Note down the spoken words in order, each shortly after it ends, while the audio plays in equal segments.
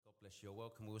bless you. You're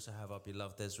welcome. We also have our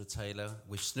beloved Ezra Taylor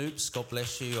with Snoops. God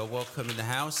bless you. You're welcome in the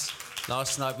house.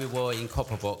 Last night we were in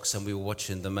Copperbox and we were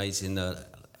watching the amazing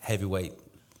heavyweight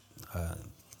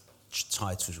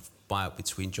title fight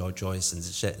between Joe Joyce and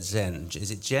Zen.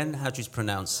 Is it Jen? How do you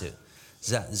pronounce it?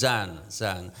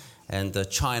 Zan. And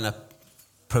China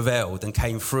prevailed and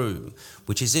came through,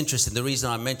 which is interesting. The reason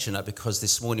I mention that because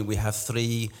this morning we have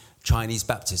 3 Chinese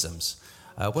baptisms.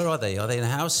 Where are they? Are they in the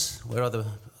house? Where are the?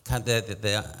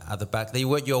 They're at the back.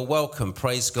 You're welcome.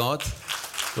 Praise God.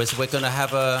 We're going to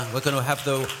have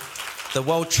the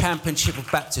World Championship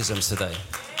of Baptisms today.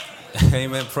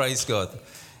 Amen. Praise God.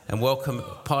 And welcome,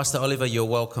 Pastor Oliver. You're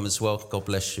welcome as well. God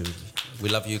bless you. We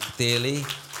love you dearly.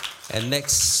 And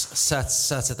next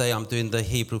Saturday, I'm doing the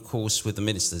Hebrew course with the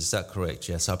ministers. Is that correct?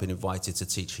 Yes, I've been invited to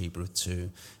teach Hebrew to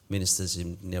ministers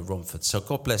near Romford. So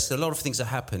God bless. A lot of things are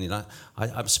happening.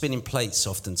 I'm spinning plates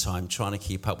oftentimes, trying to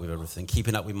keep up with everything,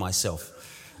 keeping up with myself.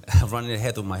 Running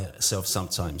ahead of myself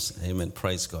sometimes. Amen.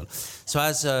 Praise God. So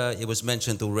as it was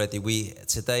mentioned already,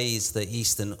 today is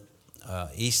the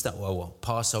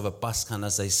Passover Baskan,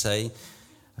 as they say.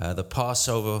 The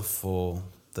Passover for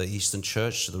the Eastern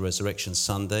Church, the Resurrection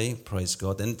Sunday, praise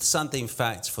God. And Sunday, in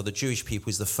fact, for the Jewish people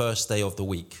is the first day of the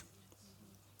week.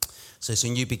 So it's a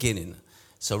new beginning.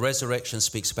 So resurrection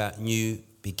speaks about new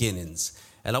beginnings.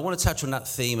 And I want to touch on that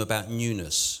theme about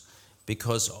newness,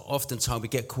 because oftentimes we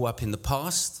get caught up in the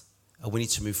past and we need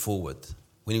to move forward.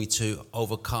 We need to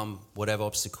overcome whatever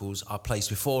obstacles are placed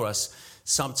before us.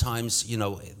 Sometimes,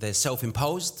 they're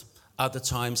self-imposed. Other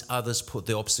times, others put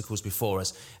the obstacles before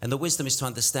us. And the wisdom is to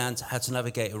understand how to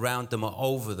navigate around them or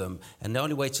over them. And the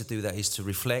only way to do that is to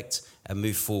reflect and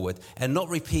move forward and not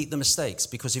repeat the mistakes.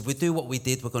 Because if we do what we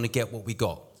did, we're going to get what we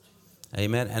got.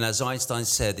 Amen. And as Einstein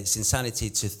said, it's insanity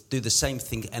to do the same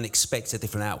thing and expect a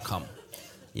different outcome.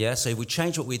 Yeah. So if we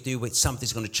change what we do,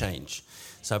 something's going to change.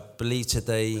 So I believe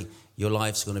today your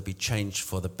life's going to be changed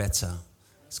for the better.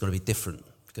 It's going to be different.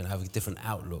 Going to have a different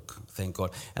outlook, thank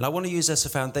God. And I want to use as a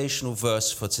foundational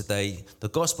verse for today, the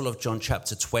Gospel of John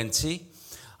chapter 20.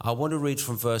 I want to read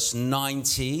from verse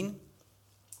 19,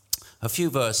 a few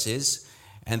verses,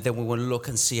 and then we want to look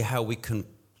and see how we can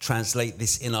translate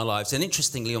this in our lives. And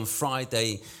interestingly, on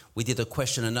Friday, we did a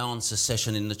question and answer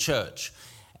session in the church.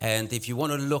 And if you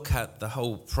want to look at the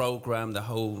whole program, the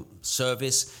whole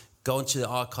service, go into the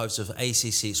archives of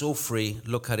ACC. It's all free.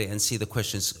 Look at it and see the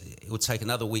questions. It will take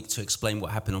another week to explain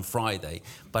what happened on Friday.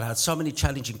 But I had so many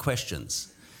challenging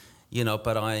questions, but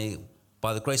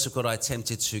by the grace of God, I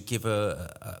attempted to give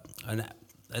an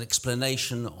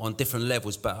explanation on different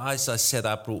levels. But as I said,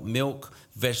 I brought milk,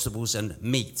 vegetables, and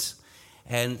meat.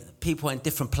 And people are in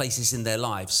different places in their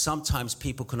lives. Sometimes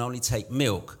people can only take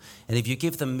milk. And if you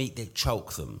give them meat, they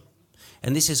choke them.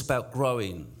 And this is about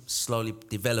growing, slowly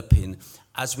developing.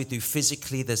 As we do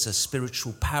physically, there's a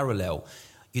spiritual parallel.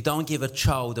 You don't give a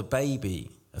child, a baby,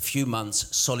 a few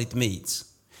months, solid meat.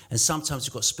 And sometimes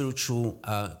you've got spiritual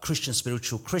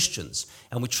Christians.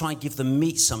 And we try and give them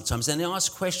meat sometimes. And they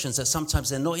ask questions that sometimes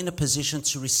they're not in a position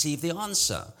to receive the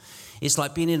answer. It's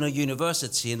like being in a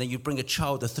university and then you bring a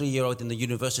child, a 3-year-old in the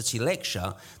university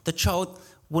lecture. The child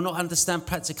will not understand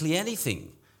practically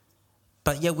anything.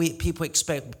 But yet people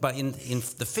expect, but in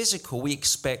the physical, we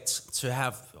expect to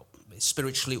have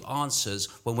spiritually answers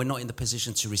when we're not in the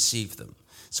position to receive them.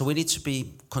 So we need to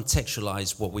be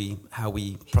contextualize how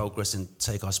we progress and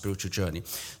take our spiritual journey.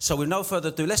 So with no further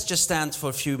ado, let's just stand for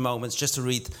a few moments just to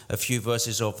read a few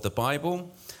verses of the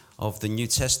Bible, of the New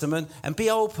Testament, and be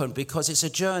open because it's a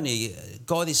journey.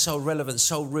 God is so relevant,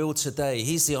 so real today.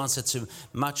 He's the answer to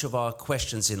much of our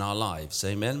questions in our lives.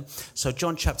 Amen. So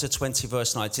John chapter 20,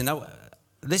 verse 19. Now,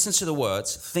 listen to the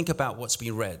words. Think about what's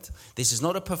been read. This is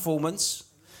not a performance.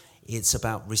 It's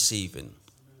about receiving.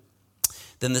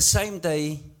 Then the same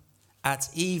day at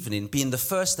evening, being the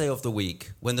first day of the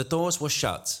week, when the doors were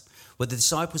shut, where the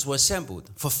disciples were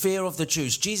assembled, for fear of the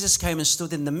Jews, Jesus came and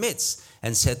stood in the midst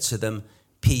and said to them,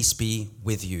 "Peace be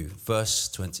with you." Verse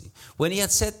 20. When he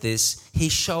had said this, he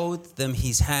showed them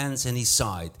his hands and his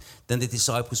side. Then the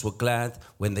disciples were glad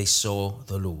when they saw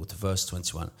the Lord. Verse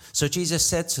 21. So Jesus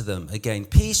said to them again,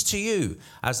 "Peace to you.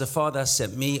 As the Father has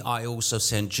sent me, I also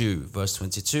send you." Verse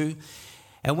 22.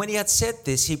 And when he had said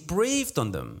this, he breathed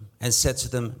on them and said to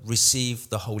them, "Receive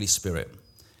the Holy Spirit.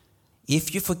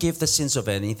 If you forgive the sins of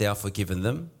any, they are forgiven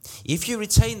them. If you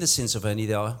retain the sins of any,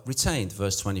 they are retained."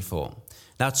 Verse 24.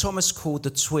 Now Thomas, called the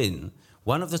twin,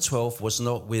 one of the 12, was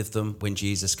not with them when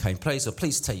Jesus came.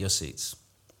 Please take your seats.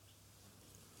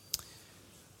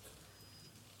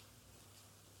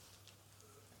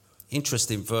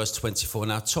 Interesting, verse 24.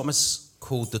 Now Thomas,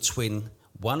 called the twin,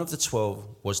 one of the 12,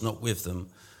 was not with them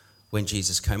when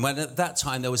Jesus came. Well, at that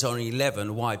time, there was only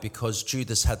 11. Why? Because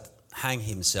Judas had hanged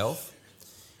himself.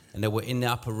 And they were in the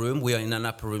upper room. We are in an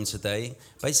upper room today.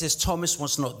 But it says Thomas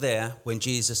was not there when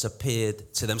Jesus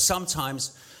appeared to them.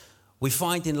 Sometimes we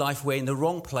find in life we're in the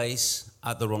wrong place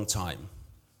at the wrong time.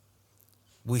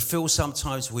 We feel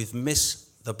sometimes we've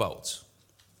missed the boat.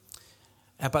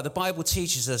 But the Bible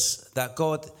teaches us that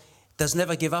God does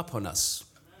never give up on us.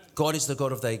 God is the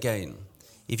God of the again.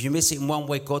 If you miss it in one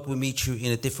way, God will meet you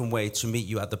in a different way to meet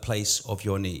you at the place of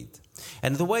your need.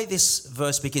 And the way this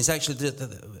verse begins, actually,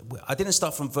 I didn't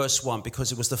start from verse 1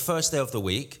 because it was the first day of the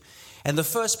week. And the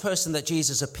first person that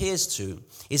Jesus appears to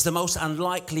is the most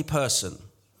unlikely person,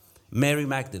 Mary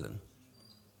Magdalene.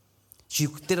 She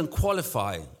didn't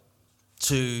qualify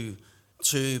to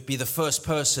be the first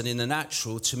person in the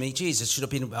natural to meet Jesus. It should have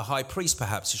been a high priest,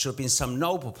 perhaps. It should have been some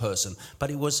noble person.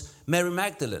 But it was Mary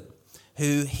Magdalene,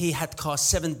 who he had cast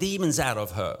 7 demons out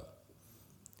of her.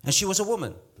 And she was a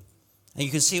woman. And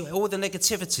you can see all the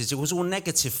negativities. It was all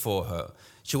negative for her.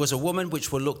 She was a woman which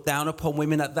were looked down upon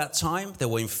women at that time. They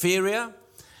were inferior.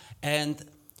 And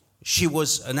she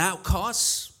was an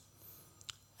outcast.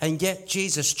 And yet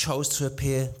Jesus chose to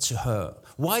appear to her.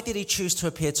 Why did he choose to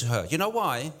appear to her? You know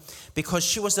why? Because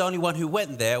she was the only one who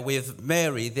went there with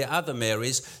Mary, the other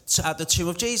Marys, at the tomb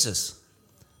of Jesus.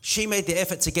 She made the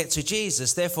effort to get to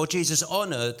Jesus. Therefore, Jesus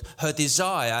honored her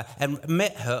desire and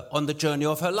met her on the journey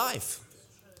of her life.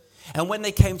 And when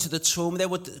they came to the tomb, they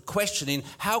were questioning,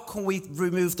 how can we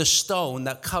remove the stone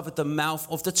that covered the mouth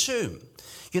of the tomb?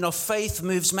 You know, faith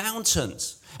moves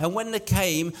mountains. And when they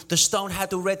came, the stone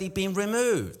had already been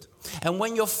removed. And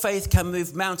when your faith can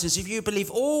move mountains, if you believe,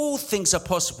 all things are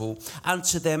possible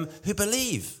unto them who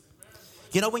believe.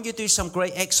 You know, when you do some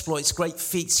great exploits, great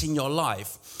feats in your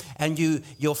life, and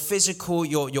your physical,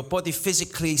 your body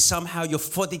physically, somehow your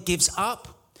body gives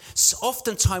up, so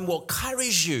oftentimes what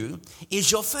carries you is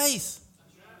your faith.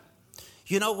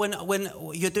 You know, when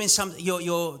you're doing some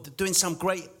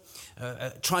great,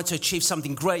 trying to achieve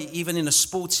something great, even in a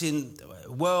sporting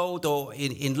world or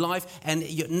in life, and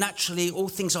naturally all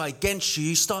things are against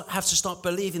you, have to start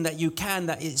believing that you can,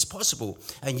 that it's possible,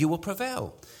 and you will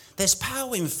prevail. There's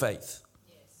power in faith.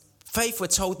 Faith, we're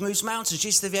told, moves mountains.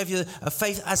 Jesus said, if you have a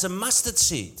faith as a mustard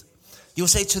seed, you'll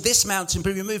say to this mountain,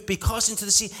 be removed, be cast into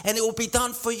the sea, and it will be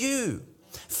done for you.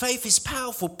 Faith is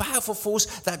powerful force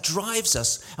that drives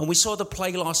us. And we saw the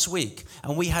play last week,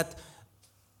 and we had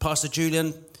Pastor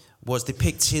Julian was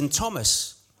depicting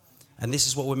Thomas. And this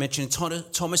is what we're mentioning.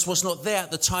 Thomas was not there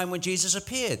at the time when Jesus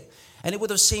appeared. And it would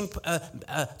have seemed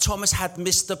Thomas had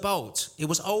missed the boat. It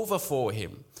was over for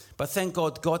him. But thank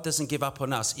God, God doesn't give up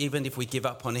on us, even if we give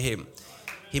up on him.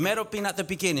 He may not have been at the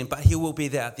beginning, but he will be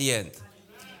there at the end.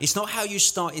 It's not how you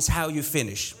start, it's how you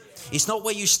finish. It's not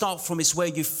where you start from, it's where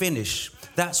you finish.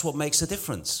 That's what makes a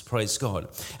difference, praise God.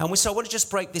 And so I want to just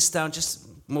break this down, just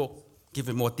more, give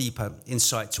it more deeper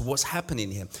insight to what's happening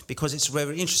here. Because it's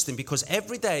very interesting, because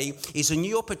every day is a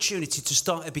new opportunity to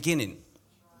start a beginning.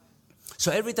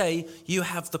 So every day you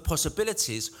have the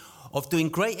possibilities of doing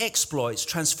great exploits,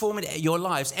 transforming your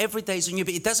lives. Every day is a new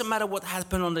beginning. It doesn't matter what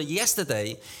happened on the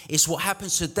yesterday, it's what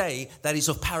happens today that is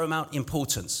of paramount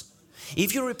importance.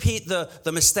 If you repeat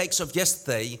the mistakes of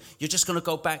yesterday, you're just going to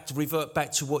go back to revert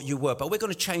back to what you were. But we're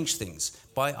going to change things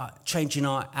by changing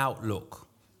our outlook,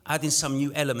 adding some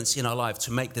new elements in our life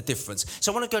to make the difference.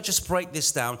 So I want to go just break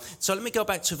this down. So let me go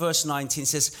back to verse 19. It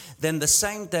says, then the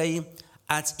same day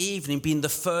at evening, being the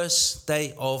first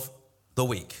day of the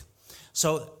week.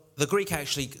 So the Greek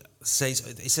actually says,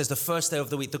 it says the first day of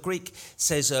the week. The Greek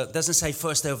says, doesn't say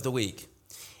first day of the week.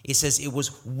 It says it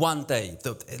was one day.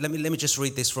 Let me just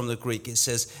read this from the Greek. It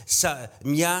says,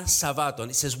 mia savadon.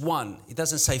 It says one. It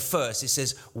doesn't say first. It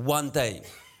says one day.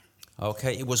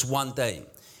 Okay, it was one day.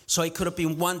 So it could have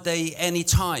been one day any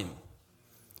time.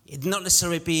 It not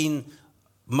necessarily been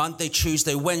Monday,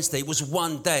 Tuesday, Wednesday. It was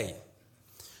one day.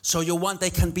 So your one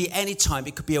day can be any time.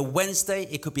 It could be a Wednesday,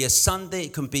 it could be a Sunday,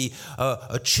 it could be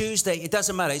a Tuesday. It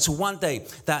doesn't matter. It's one day.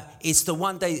 It's the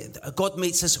one day God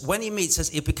meets us. When he meets us,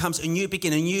 it becomes a new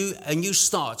beginning, a new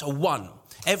start, a one.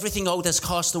 Everything old has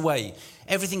cast away.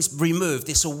 Everything's removed.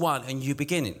 It's a one, a new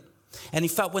beginning. And in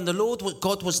fact, when the Lord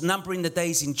God was numbering the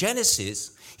days in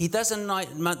Genesis, he doesn't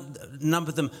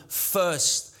number them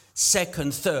first,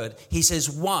 second, third. He says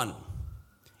one.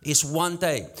 It's one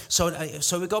day.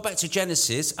 So we go back to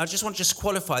Genesis. I just want to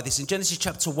qualify this. In Genesis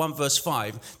chapter 1, verse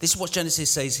 5, this is what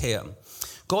Genesis says here.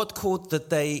 God called the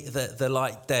day, the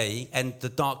light day, and the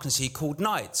darkness he called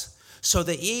night. So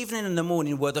the evening and the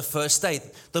morning were the first day.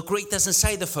 The Greek doesn't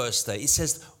say the first day. It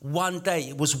says one day.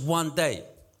 It was one day.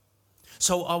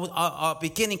 So our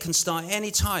beginning can start any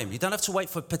time. You don't have to wait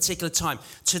for a particular time.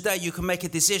 Today you can make a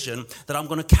decision that I'm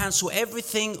going to cancel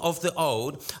everything of the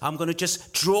old. I'm going to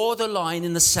just draw the line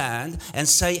in the sand and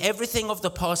say everything of the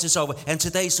past is over. And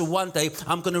today's the one day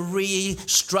I'm going to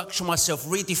restructure myself,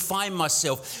 redefine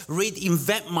myself,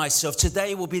 reinvent myself.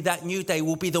 Today will be that new day,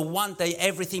 will be the one day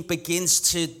everything begins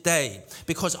today.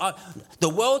 Because the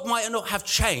world might not have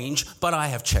changed, but I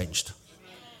have changed.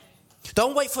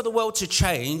 Don't wait for the world to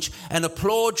change and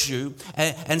applaud you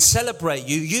and celebrate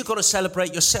you. You've got to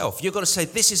celebrate yourself. You've got to say,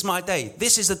 this is my day.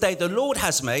 This is the day the Lord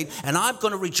has made, and I'm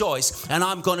going to rejoice, and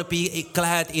I'm going to be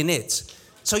glad in it.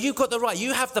 So you've got the right.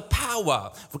 You have the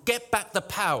power. Get back the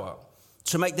power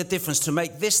to make the difference, to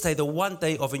make this day the one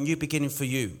day of a new beginning for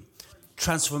you.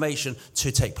 Transformation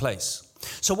to take place.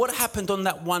 So what happened on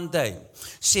that one day?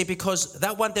 See, because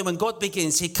that one day when God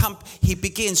begins,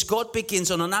 God begins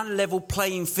on an unlevel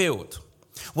playing field.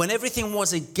 When everything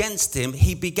was against him,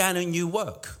 he began a new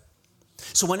work.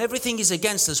 So when everything is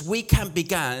against us, we can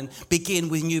begin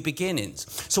with new beginnings.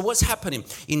 So what's happening?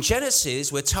 In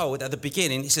Genesis, we're told at the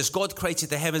beginning, he says, God created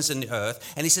the heavens and the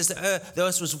earth. And he says the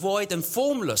earth was void and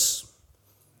formless.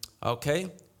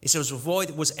 Okay? It says void,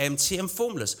 it was empty and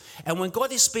formless. And when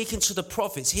God is speaking to the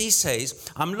prophets, he says,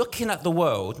 I'm looking at the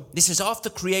world. This is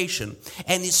after creation.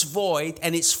 And it's void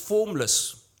and it's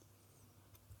formless.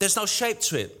 There's no shape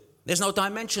to it. There's no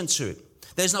dimension to it.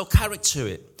 There's no character to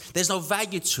it. There's no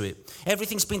value to it.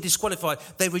 Everything's been disqualified.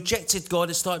 They rejected God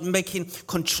and started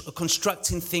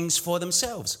constructing things for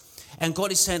themselves. And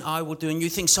God is saying, I will do a new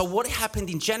thing. So what happened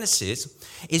in Genesis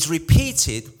is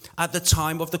repeated at the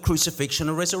time of the crucifixion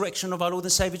and resurrection of our Lord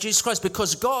and Savior Jesus Christ.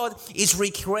 Because God is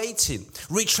recreating,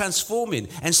 retransforming,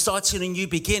 and starting a new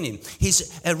beginning.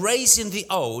 He's erasing the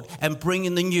old and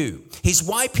bringing the new. He's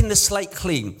wiping the slate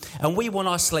clean. And we want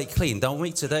our slate clean, don't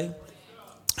we, today?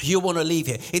 You want to leave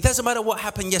here. It doesn't matter what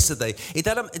happened yesterday. It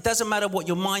doesn't matter what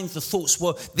your mind, the thoughts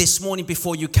were this morning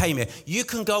before you came here. You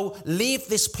can go leave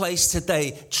this place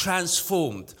today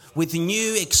transformed with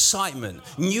new excitement,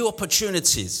 new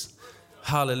opportunities.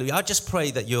 Hallelujah. I just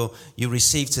pray that you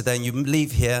receive today and you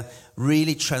leave here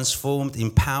really transformed,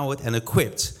 empowered and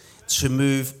equipped to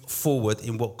move forward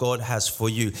in what God has for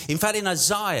you. In fact, in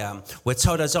Isaiah, we're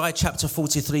told, Isaiah chapter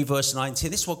 43, verse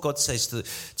 19, this is what God says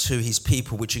to his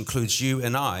people, which includes you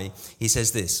and I. He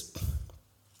says this,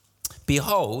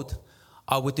 behold,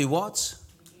 I will do what?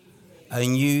 A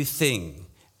new thing.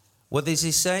 What does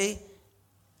he say?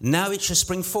 Now it shall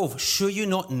spring forth. Should you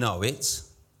not know it?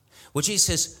 Which he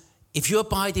says, if you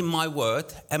abide in my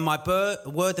word and my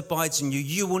word abides in you,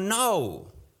 you will know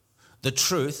the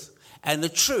truth, and the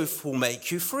truth will make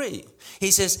you free.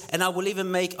 He says, and I will even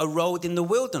make a road in the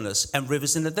wilderness and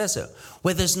rivers in the desert.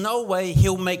 Where there's no way,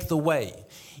 he'll make the way.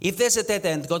 If there's a dead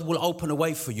end, God will open a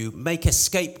way for you, make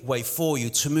escape way for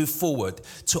you to move forward,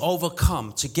 to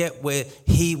overcome, to get where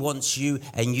he wants you,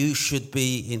 and you should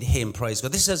be in him. Praise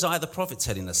God. This is Isaiah the prophet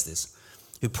telling us this,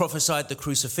 who prophesied the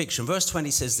crucifixion. Verse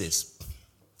 20 says this,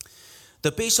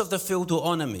 the beasts of the field will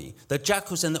honor me, the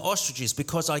jackals and the ostriches,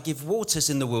 because I give waters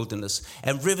in the wilderness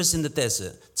and rivers in the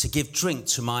desert to give drink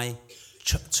to my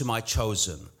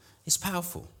chosen. It's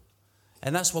powerful.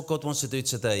 And that's what God wants to do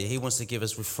today. He wants to give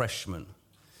us refreshment.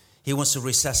 He wants to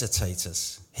resuscitate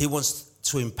us. He wants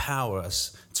to empower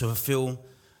us to fulfill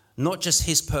not just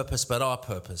his purpose, but our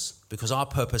purpose, because our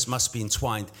purpose must be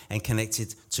entwined and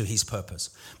connected to his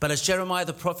purpose. But as Jeremiah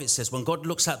the prophet says, when God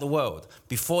looks at the world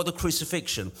before the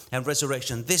crucifixion and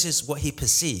resurrection, this is what he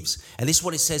perceives. And this is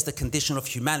what it says, the condition of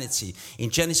humanity. In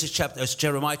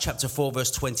Jeremiah chapter 4,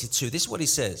 verse 22, this is what he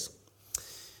says.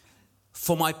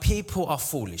 For my people are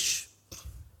foolish.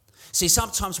 See,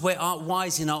 sometimes we aren't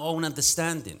wise in our own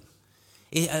understanding.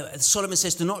 Solomon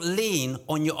says, do not lean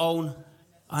on your own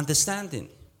understanding.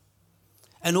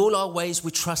 And all our ways we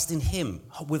trust in him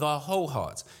with our whole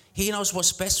heart. He knows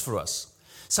what's best for us.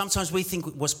 Sometimes we think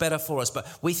what's better for us, but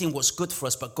we think what's good for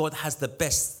us, but God has the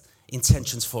best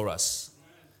intentions for us.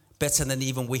 Better than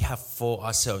even we have for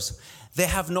ourselves. They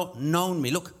have not known me.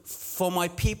 Look, for my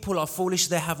people are foolish,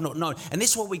 they have not known. And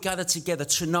this is what we gather together,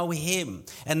 to know him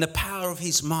and the power of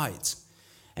his might.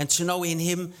 And to know in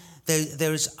him,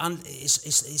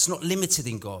 it's not limited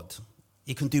in God.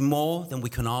 He can do more than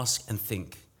we can ask and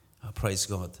think. Oh, praise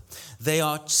God. They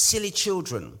are silly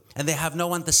children and they have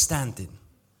no understanding.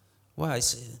 Well,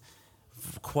 it's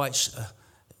quite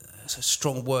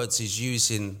strong words he's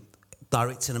using,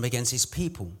 directing them against his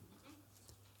people.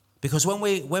 Because when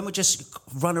we just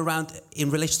run around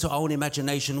in relation to our own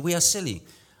imagination, we are silly.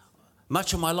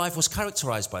 Much of my life was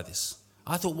characterized by this.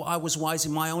 I thought I was wise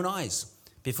in my own eyes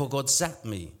before God zapped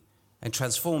me and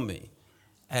transformed me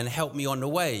and help me on the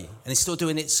way. And he's still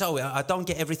doing it so. I don't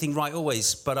get everything right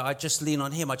always, but I just lean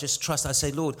on him. I just trust. I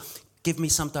say, Lord, give me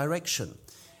some direction.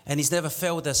 And he's never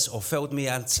failed us or failed me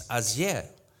as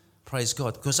yet. Praise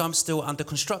God. Because I'm still under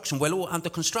construction. We're all under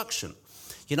construction.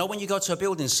 You know, when you go to a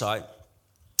building site,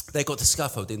 they got the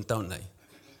scaffolding, don't they?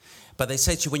 But they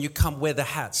say to you, when you come, wear the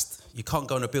hats. You can't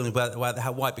go in a building without the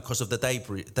hat. Why? Because of the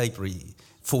debris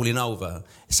falling over.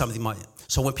 Something might.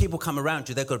 So when people come around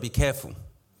you, they've got to be careful.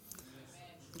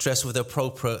 Dress with the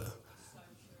appropriate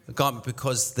garment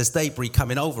because there's debris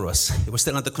coming over us. We're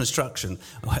still under construction.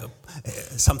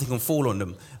 Something can fall on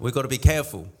them. We've got to be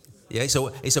careful. Yeah, so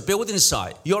it's a building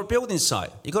site. You're a building site.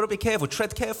 You've got to be careful.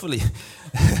 Tread carefully.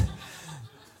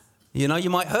 You know, you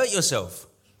might hurt yourself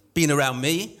being around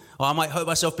me, or I might hurt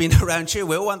myself being around you.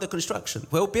 We're all under construction.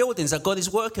 We're all buildings that God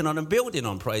is working on and building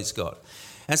on, praise God.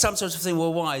 And sometimes we think we're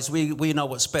wise. We know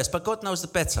what's best, but God knows the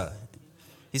better.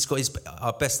 He's got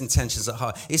our best intentions at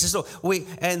heart. He says, look,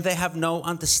 and they have no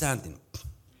understanding.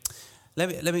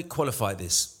 Let me qualify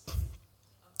this.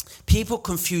 People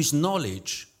confuse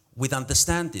knowledge with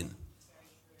understanding.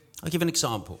 I'll give an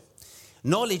example.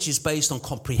 Knowledge is based on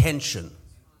comprehension.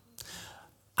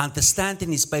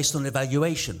 Understanding is based on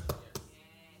evaluation.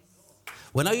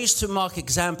 When I used to mark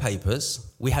exam papers,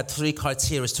 we had 3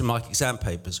 criteria to mark exam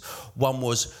papers. One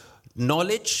was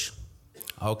knowledge,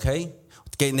 okay,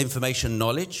 getting information,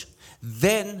 knowledge.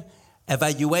 Then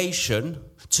evaluation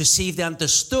to see if they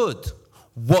understood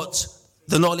what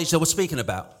the knowledge they were speaking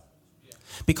about.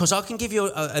 Because I can give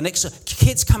you an extra.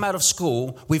 Kids come out of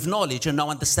school with knowledge and no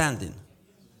understanding.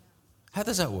 How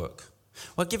does that work?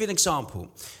 Well, I'll give you an example.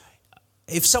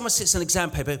 If someone sits an exam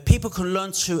paper, people can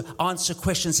learn to answer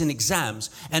questions in exams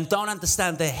and don't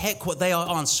understand the heck what they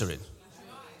are answering.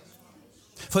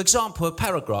 For example, a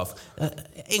paragraph,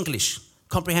 English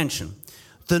comprehension.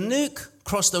 The nuke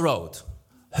crossed the road.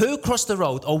 Who crossed the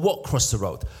road or what crossed the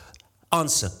road?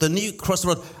 Answer. The nuke crossed the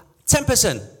road.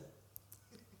 10%.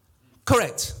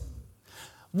 Correct.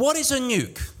 What is a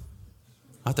nuke?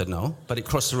 I don't know, but it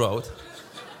crossed the road.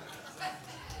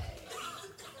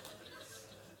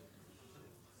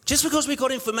 Just because we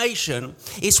got information,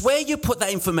 it's where you put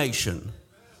that information.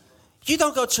 You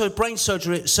don't go to a brain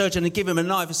surgeon and give him a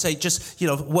knife and say, just,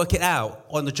 work it out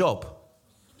on the job.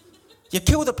 You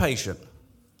kill the patient.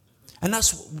 And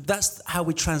that's how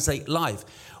we translate life.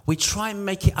 We try and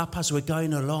make it up as we're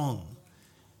going along.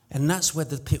 And that's where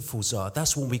the pitfalls are.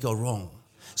 That's when we go wrong.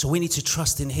 So we need to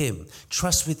trust in him.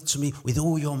 Trust me with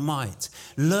all your might.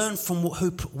 Learn from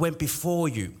who went before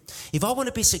you. If I want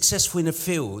to be successful in a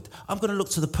field, I'm going to look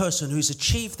to the person who's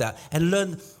achieved that and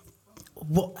learn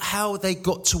how they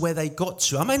got to where they got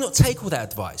to. I may not take all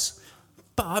that advice,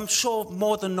 but I'm sure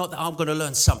more than not that I'm going to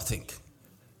learn something.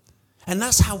 And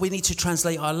that's how we need to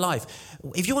translate our life.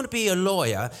 If you want to be a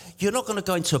lawyer, you're not going to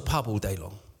go into a pub all day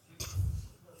long.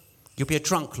 You'll be a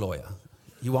drunk lawyer.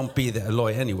 You won't be a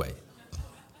lawyer anyway.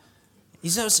 Do you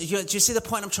see the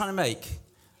point I'm trying to make?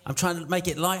 I'm trying to make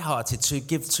it lighthearted to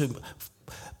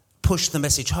push the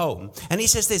message home. And he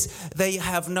says this, they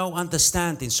have no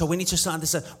understanding. So we need to start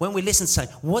understand. When we listen to say,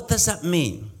 what does that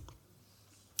mean?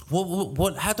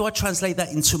 How do I translate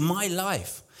that into my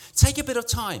life? Take a bit of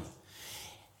time.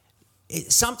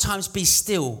 Sometimes be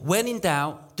still. When in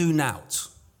doubt, do naught.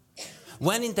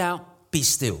 When in doubt, be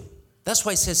still. That's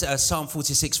why it says Psalm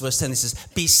 46 verse 10, it says,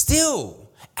 be still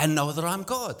and know that I'm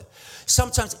God.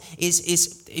 Sometimes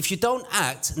if you don't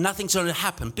act, nothing's going to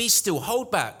happen. Be still,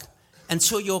 hold back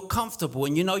until you're comfortable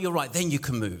and you know you're right, then you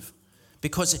can move.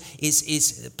 Because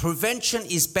prevention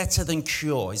is better than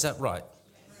cure. Is that right?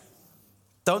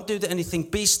 Don't do anything,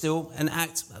 be still and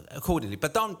act accordingly.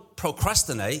 But don't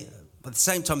procrastinate. At the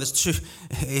same time,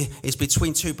 it's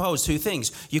between two poles, two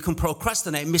things. You can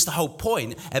procrastinate and miss the whole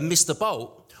point and miss the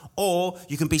boat. Or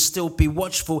you can be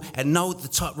watchful and know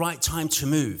the right time to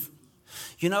move.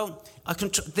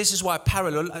 This is why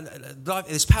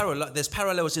there's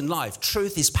parallels in life.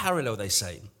 Truth is parallel, they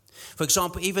say. For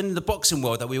example, even in the boxing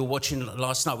world that we were watching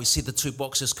last night, we see the two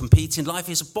boxers competing. Life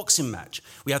is a boxing match.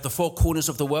 We have the four corners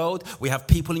of the world. We have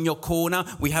people in your corner.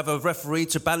 We have a referee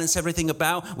to balance everything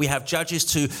about. We have judges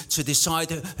to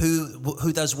decide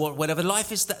who does what, whatever.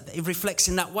 Life is that it reflects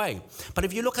in that way. But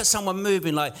if you look at someone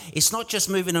moving, it's not just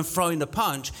moving and throwing the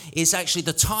punch. It's actually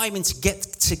the timing to get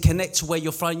to connect to where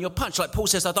you're throwing your punch. Like Paul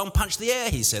says, I don't punch the air,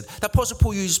 he said. The Apostle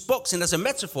Paul used boxing as a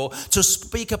metaphor to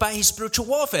speak about his spiritual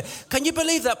warfare. Can you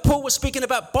believe that Paul was speaking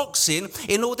about boxing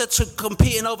in order to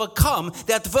compete and overcome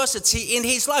the adversity in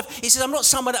his life? He says, I'm not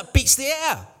someone that beats the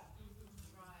air.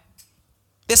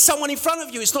 There's someone in front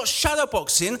of you. It's not shadow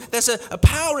boxing. There's a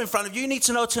power in front of you. You need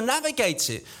to know to navigate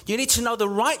it. You need to know the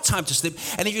right time to slip.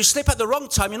 And if you slip at the wrong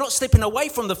time, you're not slipping away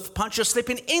from the punch. You're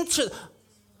slipping into.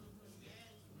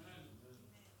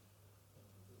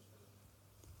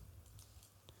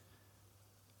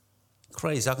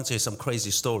 Crazy. I can tell you some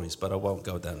crazy stories, but I won't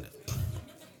go down it.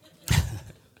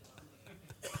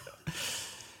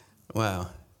 Wow.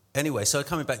 Anyway, so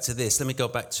coming back to this, let me go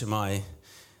back to my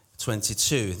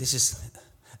 22.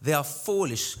 They are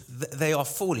foolish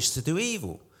to do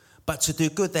evil, but to do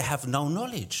good they have no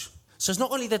knowledge. So it's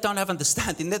not only they don't have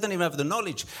understanding, they don't even have the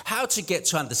knowledge how to get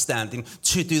to understanding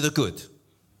to do the good.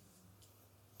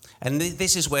 And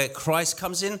this is where Christ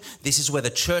comes in. This is where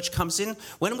the church comes in.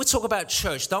 When we talk about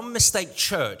church, don't mistake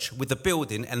church with the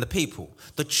building and the people.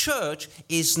 The church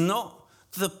is not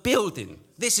the building.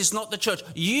 This is not the church.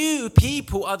 You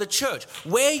people are the church.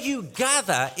 Where you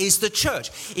gather is the church.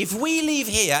 If we leave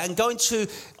here and go into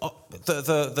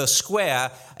the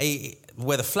square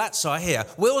where the flats are here,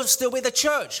 we'll still be the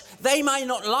church. They may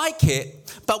not like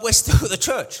it, but we're still the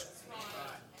church.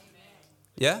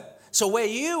 Yeah? So where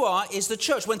you are is the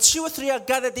church. When 2 or 3 are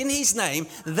gathered in his name,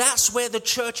 that's where the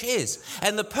church is.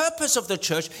 And the purpose of the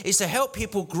church is to help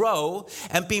people grow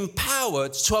and be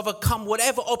empowered to overcome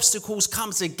whatever obstacles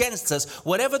comes against us.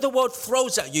 Whatever the world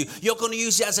throws at you, you're going to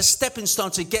use it as a stepping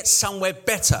stone to get somewhere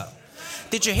better.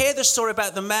 Did you hear the story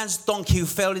about the man's donkey who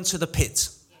fell into the pit?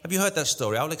 Have you heard that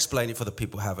story? I'll explain it for the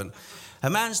people who haven't. A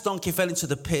man's donkey fell into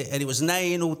the pit and he was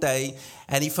neighing all day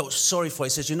and he felt sorry for it.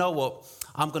 He says, you know what?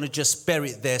 I'm going to just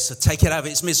bury it there, so take it out of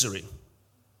its misery.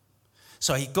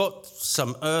 So he got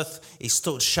some earth, he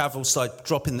stood shovel, started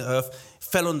dropping the earth,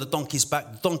 fell on the donkey's back.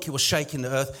 The donkey was shaking the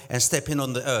earth and stepping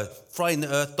on the earth. Frying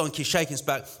the earth, donkey shaking his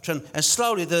back. And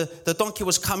slowly the donkey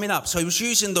was coming up. So he was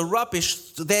using the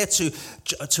rubbish there to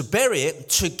bury it,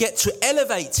 to get to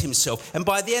elevate himself. And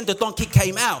by the end, the donkey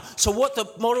came out. So what the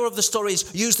moral of the story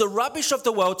is, use the rubbish of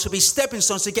the world to be stepping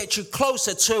stones to get you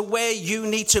closer to where you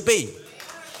need to be.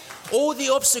 All the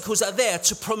obstacles are there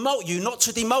to promote you, not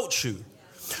to demote you.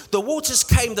 The waters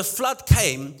came, the flood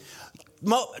came.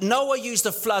 Noah used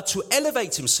the flood to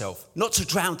elevate himself, not to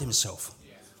drown himself.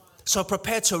 So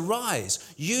prepare to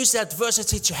rise. Use the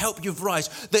adversity to help you rise.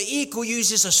 The eagle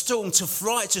uses a storm to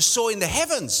fly, to soar in the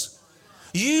heavens.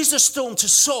 Use the storm to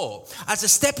soar as a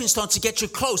stepping stone to get you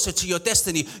closer to your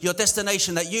destiny, your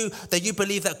destination that you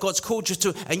believe that God's called you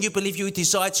to and you believe you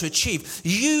desire to achieve.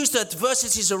 Use the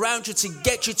adversities around you to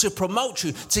get you, to promote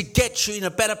you, to get you in a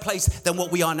better place than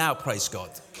what we are now, praise God.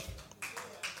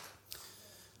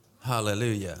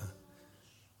 Hallelujah.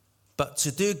 But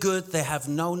to do good, they have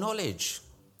no knowledge.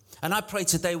 And I pray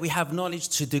today we have knowledge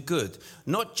to do good.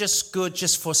 Not just good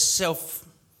just for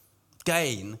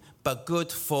self-gain, but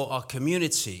good for our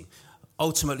community,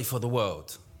 ultimately for the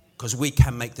world. Because we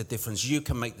can make the difference. You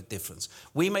can make the difference.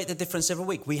 We make the difference every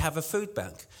week. We have a food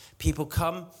bank.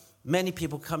 Many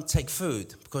people come take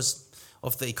food because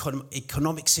of the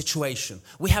economic situation.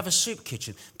 We have a soup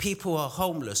kitchen. People who are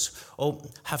homeless or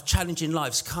have challenging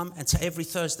lives come and every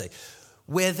Thursday.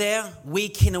 We're there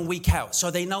week in and week out, so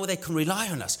they know they can rely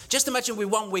on us. Just imagine we're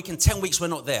 1 week and 10 weeks we're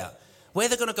not there. Where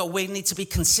they're going to go, we need to be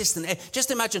consistent.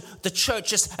 Just imagine the church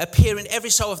just appearing every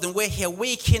so often. We're here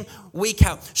week in, week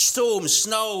out. Storm,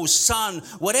 snow, sun,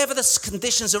 whatever the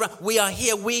conditions are, we are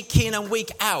here week in and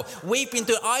week out.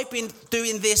 I've been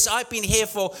doing this. I've been here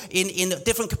in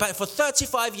different capacities for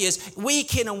 35 years,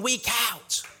 week in and week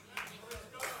out.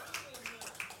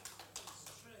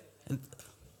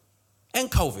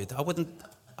 And COVID,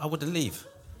 I wouldn't leave.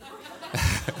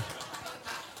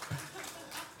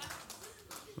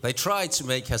 They tried to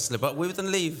make us live, but we wouldn't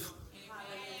leave.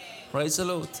 Praise the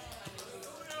Lord.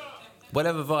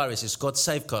 Whatever virus is, God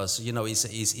safeguards. You know, He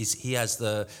has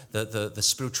the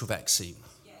spiritual vaccine.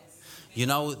 You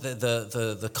know,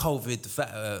 the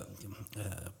COVID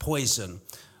poison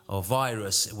or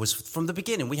virus was from the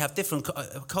beginning. We have different.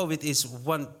 COVID is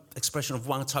one expression of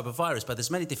one type of virus, but there's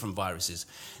many different viruses.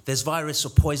 There's virus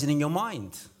of poison in your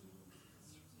mind.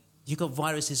 You got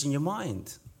viruses in your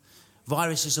mind.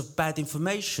 Viruses of bad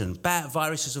information,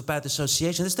 viruses of bad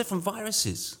association. There's different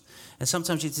viruses. And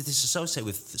sometimes you disassociate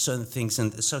with certain things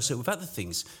and associate with other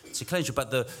things to cleanse you. But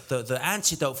the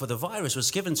antidote for the virus was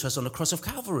given to us on the cross of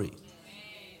Calvary.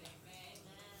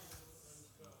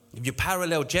 If you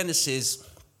parallel Genesis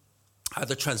at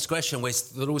the transgression, where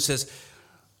the Lord says,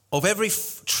 of every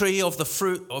tree of the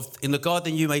fruit in the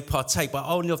garden you may partake, but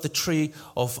only of the tree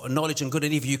of knowledge and good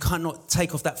and evil you cannot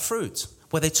take of that fruit.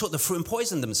 Where they took the fruit and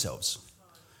poisoned themselves.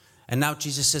 And now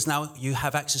Jesus says, now you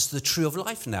have access to the tree of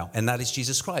life now. And that is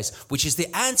Jesus Christ, which is the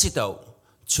antidote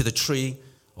to the tree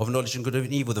of knowledge and good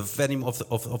and evil, the venom of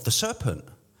the serpent.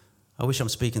 I wish I'm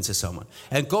speaking to someone.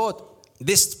 And God,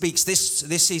 this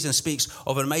season speaks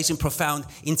of an amazing, profound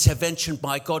intervention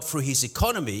by God through his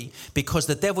economy, because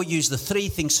the devil used the three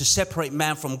things to separate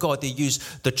man from God. He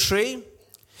used the tree,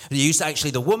 he used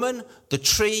actually the woman, the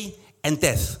tree, and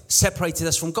death, separated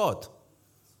us from God.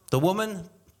 The woman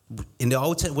in the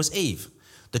Old Testament was Eve.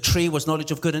 The tree was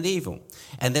knowledge of good and evil.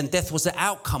 And then death was the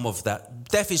outcome of that.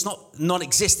 Death is not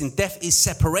non-existent. Death is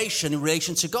separation in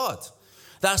relation to God.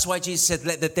 That's why Jesus said,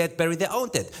 let the dead bury their own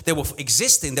dead. They were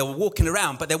existing, they were walking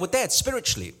around, but they were dead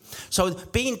spiritually. So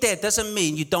being dead doesn't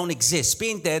mean you don't exist.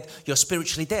 Being dead, you're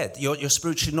spiritually dead. You're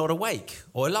spiritually not awake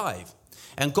or alive.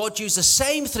 And God used the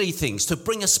same three things to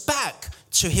bring us back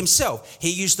to himself.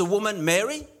 He used the woman,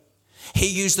 Mary. He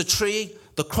used the tree,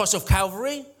 the cross of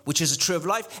Calvary, which is a tree of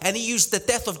life. And he used the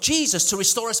death of Jesus to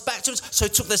restore us back to us. So he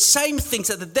took the same things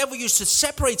that the devil used to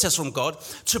separate us from God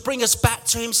to bring us back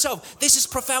to himself. This is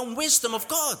profound wisdom of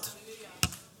God.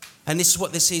 And this is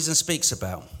what this season speaks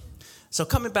about. So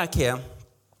coming back here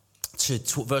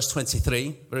to verse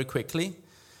 23, very quickly.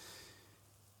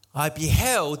 I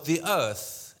beheld the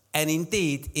earth, and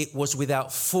indeed it was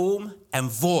without form and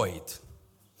void.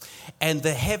 And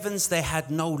the heavens, they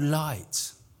had no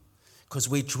light, because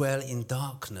we dwell in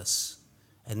darkness.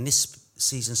 And this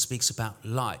season speaks about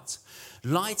light.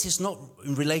 Light is not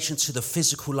in relation to the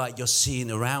physical light you're seeing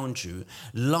around you.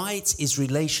 Light is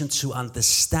relation to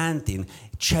understanding,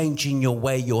 changing your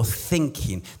way you're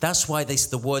thinking. That's why there's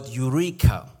the word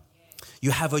eureka.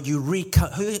 You have a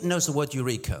eureka. Who knows the word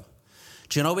eureka?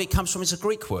 Do you know where it comes from? It's a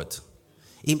Greek word.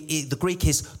 The Greek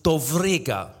is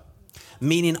dovriga,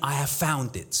 meaning I have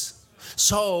found it.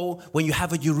 So when you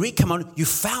have a eureka moment, you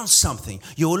found something.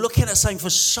 You were looking at something for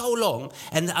so long,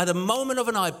 and at a moment of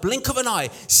an eye, blink of an eye,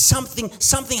 something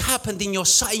happened in your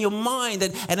sight, in your mind,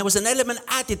 and there was an element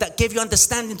added that gave you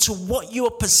understanding to what you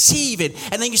were perceiving.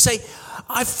 And then you say,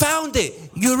 I found it,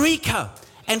 eureka,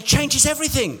 and changes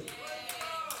everything.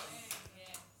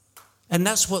 And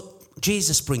that's what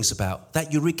Jesus brings about,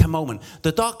 that eureka moment.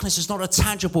 The darkness is not a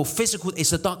tangible, physical,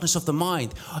 it's the darkness of the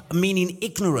mind, meaning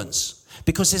ignorance.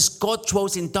 Because as God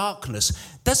dwells in darkness,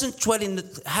 doesn't dwell in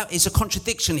it's a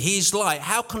contradiction. He is light.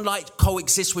 How can light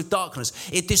coexist with darkness?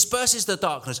 It disperses the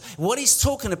darkness. What he's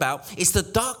talking about is the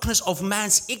darkness of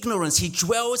man's ignorance. He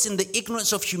dwells in the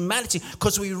ignorance of humanity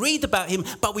because we read about him,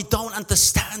 but we don't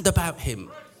understand about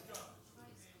him.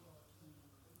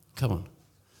 Come on.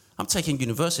 I'm taking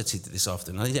university this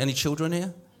afternoon. Any children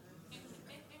here?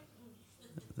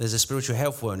 There's a spiritual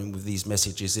health warning with these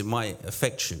messages. It might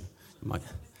affect you.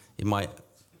 It might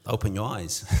open your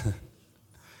eyes.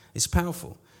 It's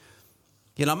powerful.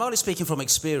 You know, I'm only speaking from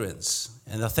experience.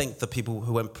 And I thank the people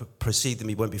who preceded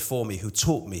me, went before me, who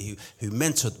taught me, who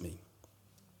mentored me.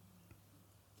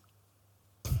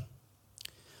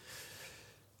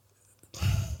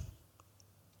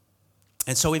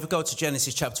 And so if we go to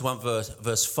Genesis chapter 1,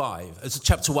 verse 5. It's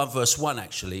chapter 1, verse 1,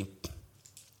 actually.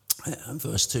 And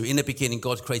verse 2. In the beginning,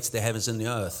 God created the heavens and the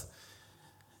earth.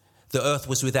 The earth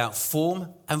was without form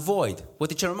and void. What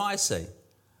did Jeremiah say?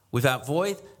 Without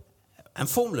void and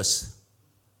formless.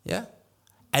 Yeah?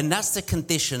 And that's the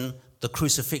condition the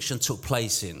crucifixion took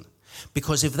place in.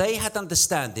 Because if they had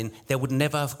understanding, they would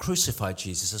never have crucified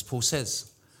Jesus, as Paul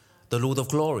says. The Lord of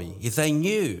glory. If they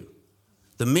knew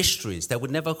the mysteries, they would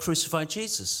never have crucified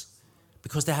Jesus.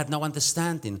 Because they had no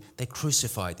understanding, they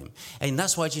crucified him. And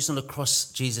that's why Jesus on the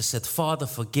cross, Jesus said, Father,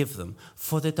 forgive them,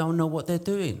 for they don't know what they're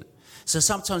doing. So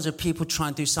sometimes when people try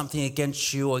and do something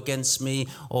against you or against me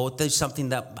or do something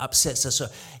that upsets us,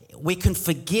 we can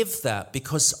forgive that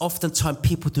because oftentimes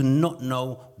people do not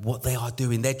know what they are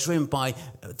doing. They're driven by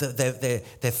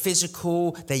their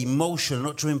physical, their emotional,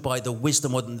 not driven by the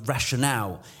wisdom or the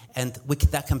rationale. And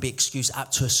that can be excused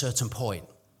up to a certain point.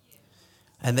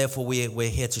 And therefore we're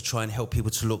here to try and help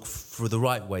people to look through the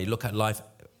right way, look at life,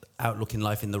 outlook in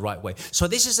life in the right way. So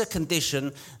this is a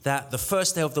condition that the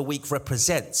first day of the week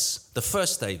represents. The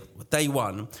first day, day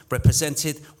one,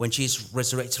 represented when Jesus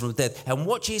resurrected from the dead. And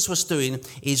what Jesus was doing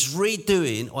is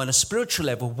redoing on a spiritual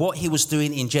level what he was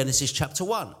doing in Genesis chapter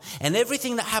 1. And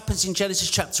everything that happens in Genesis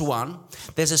chapter 1,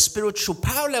 there's a spiritual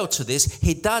parallel to this.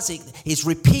 He does it, is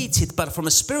repeated, but from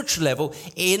a spiritual level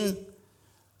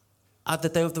at the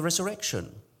day of the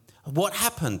resurrection. What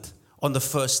happened on the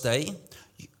first day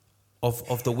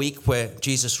of the week where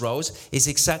Jesus rose is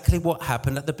exactly what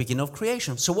happened at the beginning of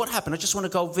creation. So what happened? I just want to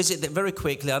go visit it very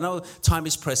quickly. I know time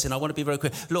is pressing. I want to be very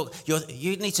quick. Look,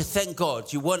 you need to thank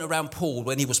God you weren't around Paul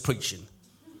when he was preaching.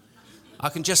 I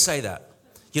can just say that.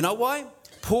 You know why?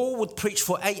 Paul would preach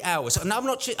for 8 hours. And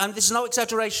this is no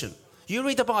exaggeration. You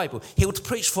read the Bible. He would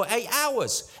preach for 8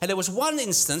 hours. And there was one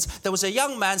instance, there was a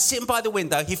young man sitting by the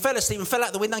window. He fell asleep and fell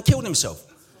out the window and killed himself.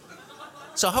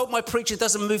 So I hope my preaching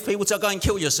doesn't move people to go and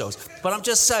kill yourselves. But I'm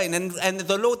just saying, and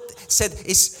the Lord said,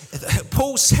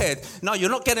 Paul said, no, you're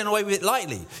not getting away with it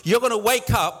lightly. You're going to wake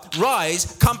up,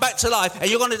 rise, come back to life, and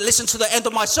you're going to listen to the end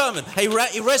of my sermon. He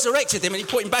resurrected him, and he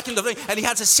put him back in the ring, and he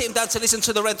had to sit him down to listen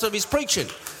to the rest of his preaching.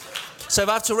 So if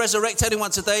I have to resurrect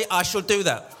anyone today, I shall do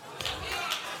that.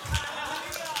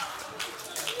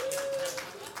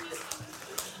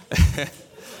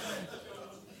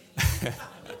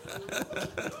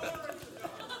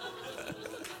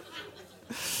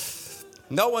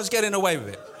 No one's getting away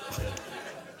with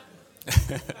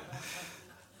it.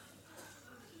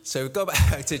 So we go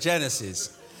back to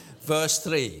Genesis, verse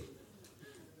 3.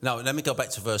 No, let me go back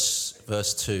to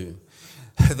verse 2.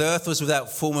 The earth was without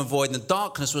form and void, and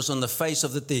darkness was on the face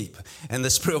of the deep, and the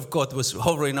Spirit of God was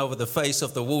hovering over the face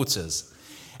of the waters.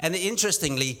 And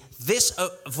interestingly, this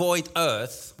void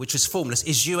earth, which was formless,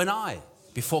 is you and I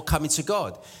before coming to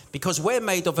God, because we're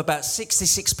made of about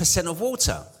 66% of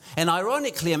water. And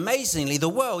ironically, amazingly, the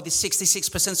world is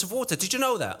 66% of water. Did you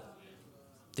know that?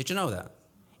 Did you know that?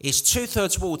 It's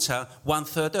 2/3 water,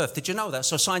 1/3 earth. Did you know that?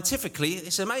 So scientifically,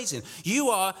 it's amazing. You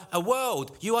are a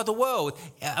world. You are the world.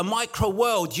 A micro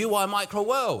world. You are a micro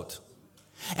world.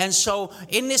 And so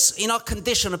in our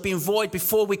condition of being void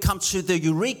before we come to the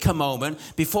eureka moment,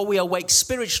 before we awake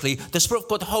spiritually, the Spirit of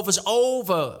God hovers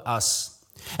over us.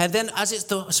 And then as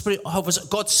the Spirit hovers,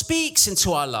 God speaks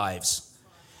into our lives.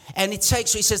 And it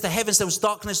takes, so he says, the heavens, there was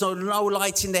darkness, no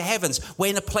light in the heavens. We're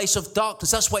in a place of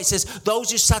darkness. That's why it says,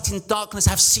 those who sat in darkness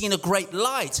have seen a great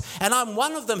light. And I'm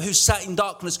one of them who sat in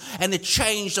darkness and the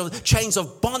chains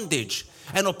of bondage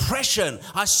and oppression.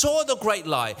 I saw the great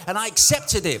light and I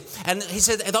accepted it. And he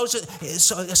said, those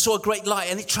saw a great light,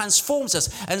 and it transforms us.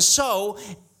 And so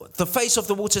the face of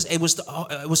the waters, it was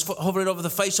hovering over the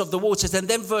face of the waters. And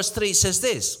then verse 3 says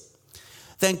this.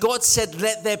 Then God said,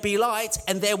 let there be light,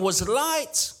 and there was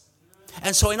light.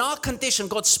 And so in our condition,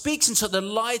 God speaks into the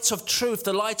light of truth,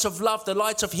 the light of love, the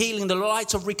light of healing, the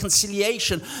light of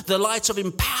reconciliation, the light of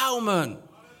empowerment.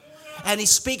 And he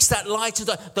speaks that light to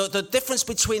the difference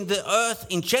between the earth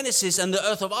in Genesis and the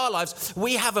earth of our lives.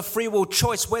 We have a free will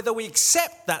choice whether we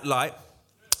accept that light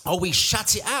or we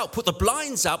shut it out, put the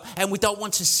blinds up, and we don't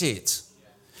want to see it.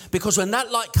 Because when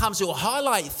that light comes, it will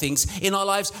highlight things in our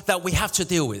lives that we have to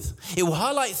deal with. It will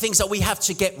highlight things that we have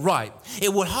to get right.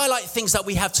 It will highlight things that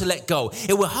we have to let go.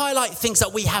 It will highlight things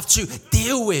that we have to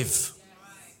deal with.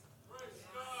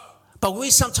 But we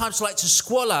sometimes like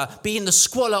to be in the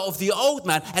squalor of the old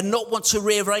man and not want to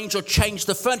rearrange or change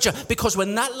the furniture. Because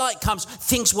when that light comes,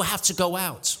 things will have to go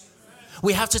out.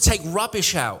 We have to take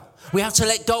rubbish out. We have to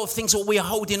let go of things that we are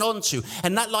holding on to.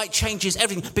 And that light changes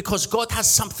everything, because God has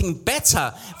something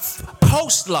better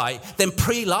post-light than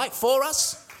pre-light for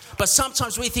us. But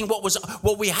sometimes we think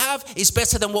what we have is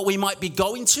better than what we might be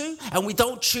going to, and we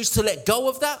don't choose to let go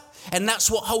of that. And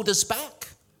that's what holds us back.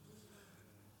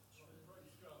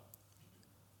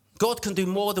 God can do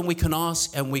more than we can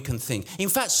ask and we can think. In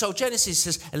fact, so Genesis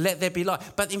says, let there be light.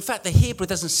 But in fact, the Hebrew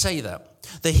doesn't say that.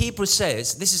 The Hebrew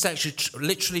says, this is actually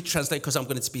literally translated because I'm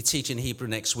going to be teaching Hebrew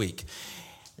next week.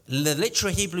 The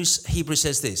literal Hebrew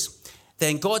says this.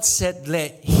 Then God said,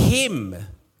 let him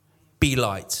be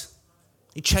light.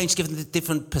 It changed given the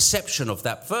different perception of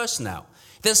that verse now.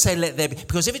 It doesn't say let there be.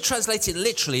 Because if it translates it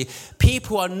literally,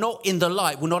 people who are not in the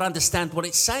light will not understand what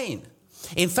it's saying.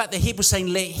 In fact, the Hebrew is saying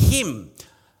let him,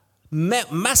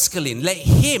 masculine, let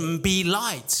him be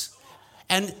light.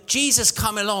 And Jesus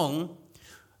come along,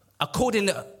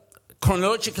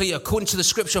 chronologically, according to the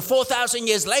scripture, 4,000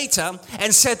 years later,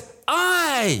 and said,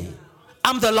 I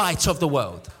am the light of the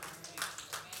world.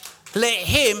 Let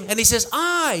him, and he says,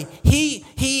 he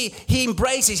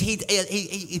embraces,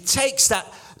 he takes that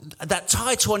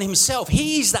title on himself.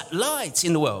 He is that light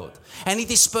in the world, and he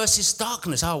disperses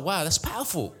darkness. Oh, wow, that's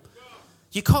powerful.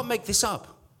 You can't make this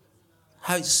up.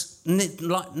 How it's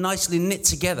nicely knit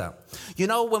together. You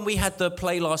know, when we had the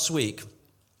play last week,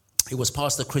 it was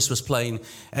Pastor Chris was playing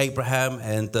Abraham,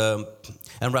 and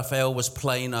Raphael was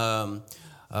playing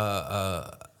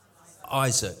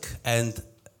Isaac. And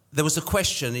there was a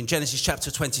question in Genesis chapter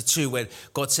 22 where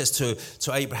God says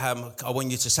to Abraham, I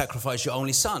want you to sacrifice your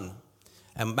only son.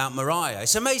 And Mount Moriah.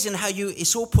 It's amazing how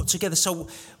it's all put together so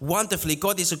wonderfully.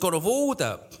 God is a God of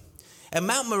order. And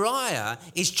Mount Moriah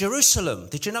is Jerusalem.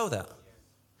 Did you know that?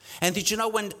 And did you know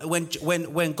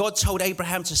when God told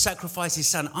Abraham to sacrifice his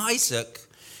son Isaac,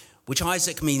 which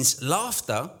Isaac means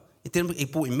laughter,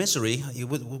 it brought him misery. It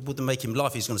wouldn't make him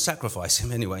laugh. He's going to sacrifice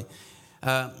him anyway.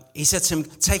 He said to him,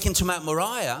 take him to Mount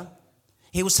Moriah.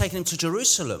 He was taking him to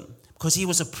Jerusalem because he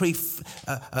was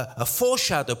a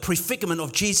foreshadow, prefigurement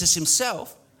of Jesus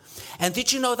himself. And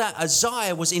did you know that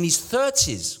Isaiah was in his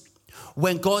 30s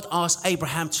when God asked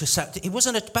Abraham to sacrifice? He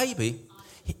wasn't a baby.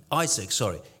 Isaac,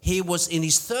 sorry. He was in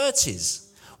his 30s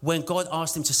when God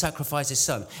asked him to sacrifice his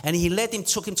son. And he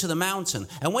took him to the mountain.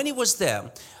 And when he was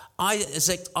there,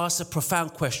 Isaac asked a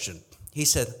profound question. He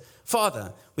said,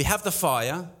 Father, we have the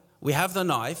fire, we have the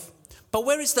knife, but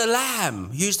where is the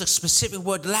lamb? He used the specific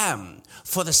word lamb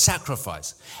for the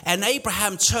sacrifice. And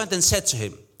Abraham turned and said to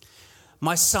him,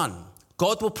 my son,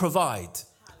 God will provide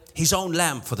his own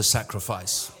lamb for the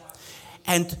sacrifice.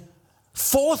 And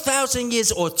 4,000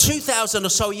 years or 2,000 or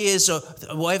so years or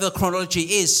whatever the chronology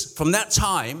is from that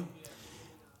time,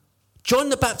 John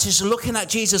the Baptist is looking at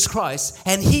Jesus Christ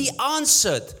and he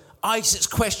answered Isaac's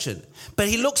question. But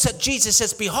he looks at Jesus and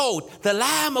says, behold, the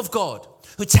Lamb of God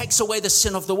who takes away the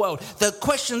sin of the world. The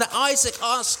question that Isaac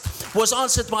asked was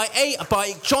answered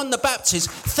by John the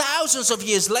Baptist thousands of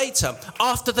years later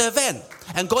after the event.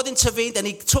 And God intervened and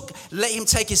let him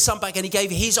take his son back, and he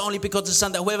gave his only begotten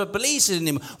son, that whoever believes in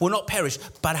him will not perish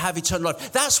but have eternal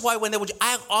life. That's why when they were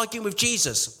arguing with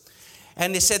Jesus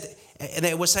and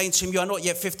they were saying to him, you are not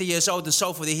yet 50 years old and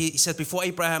so forth. He said, before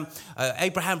Abraham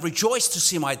rejoiced to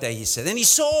see my day, he said. And he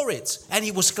saw it and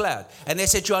he was glad. And they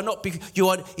said,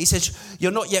 he said,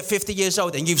 you're not yet 50 years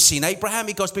old and you've seen Abraham?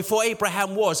 He goes, before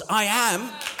Abraham was, I am.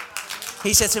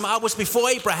 He said to him, I was before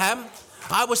Abraham.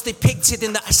 I was depicted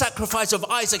in the sacrifice of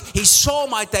Isaac. He saw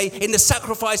my day in the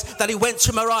sacrifice that he went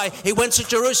to Moriah. He went to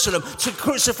Jerusalem to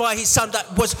crucify his son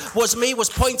that was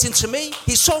pointing to me.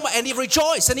 He saw and he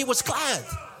rejoiced and he was glad.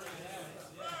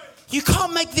 You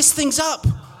can't make these things up.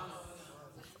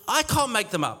 I can't make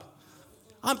them up.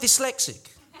 I'm dyslexic.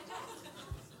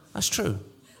 That's true.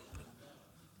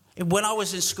 When I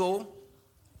was in school,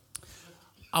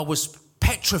 I was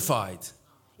petrified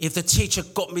if the teacher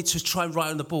got me to try and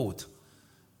write on the board.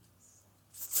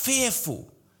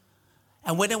 Fearful.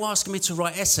 And when they were asking me to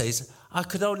write essays, I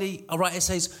could only write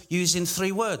essays using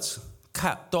 3 words.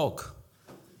 Cat, dog,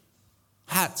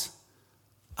 hat.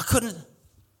 I couldn't.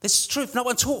 This is truth. No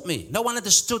one taught me. No one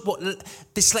understood what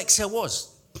dyslexia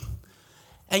was.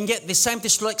 And yet the same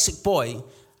dyslexic boy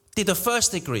did a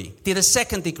first degree, did a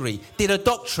second degree, did a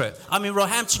doctorate. I'm in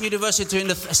Roehampton University doing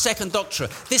a second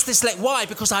doctorate. Why?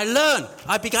 Because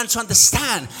I began to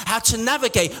understand how to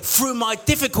navigate through my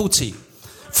difficulty,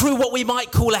 through what we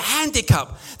might call a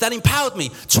handicap that empowered me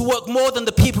to work more than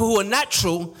the people who are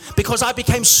natural, because I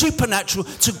became supernatural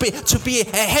to be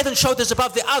head and shoulders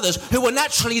above the others who were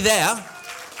naturally there.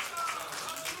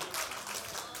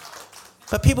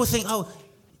 But people think, oh,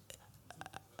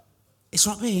 it's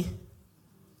not me.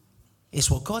 It's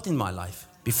what God in my life.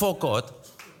 Before God,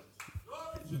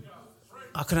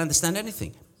 I couldn't understand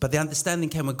anything. But the understanding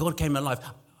came when God came in my life.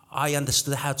 I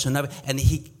understood how to navigate, and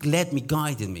he led me,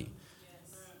 guided me.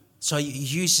 So he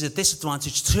uses a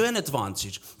disadvantage to an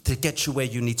advantage to get you where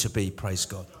you need to be, praise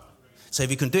God. So if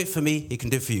he can do it for me, he can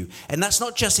do it for you. And that's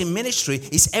not just in ministry,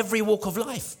 it's every walk of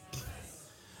life.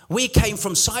 We came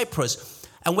from Cyprus,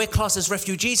 and we're classed as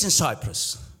refugees in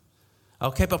Cyprus.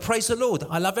 Okay, but praise the Lord.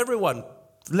 I love everyone.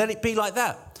 Let it be like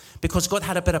that. Because God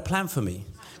had a better plan for me.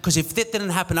 Because if that didn't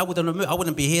happen, I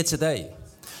wouldn't be here today.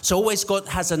 So always God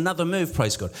has another move,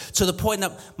 praise God. To the point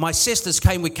that my sisters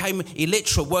came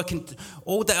illiterate, working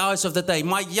all the hours of the day.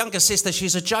 My younger sister,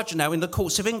 she's a judge now in the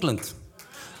courts of England.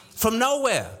 From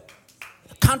nowhere.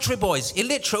 Country boys,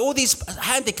 illiterate, all these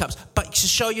handicaps. But to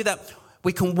show you that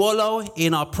we can wallow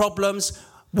in our problems,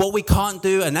 what we can't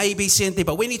do, and A, B, C, and D.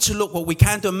 But we need to look what we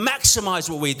can do and maximize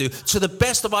what we do to the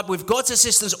best of our, with God's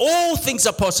assistance, all things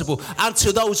are possible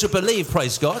unto those who believe,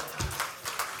 praise God.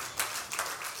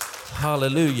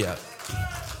 Hallelujah.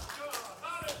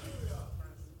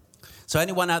 So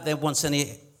anyone out there wants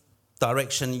any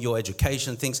direction, your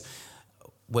education, things,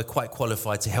 we're quite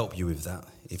qualified to help you with that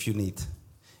if you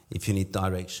need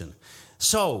direction.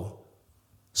 So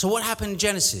what happened in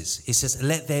Genesis? It says,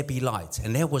 let there be light.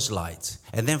 And there was light.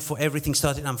 And then for everything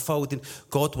started unfolding,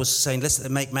 God was saying, let's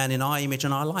make man in our image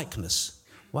and our likeness.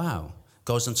 Wow.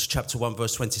 Goes on to chapter 1,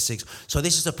 verse 26. So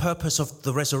this is the purpose of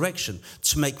the resurrection,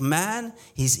 to make man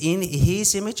in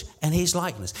his image and his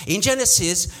likeness. In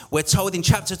Genesis, we're told in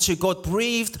chapter 2, God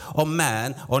breathed on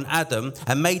man, on Adam,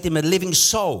 and made him a living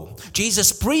soul.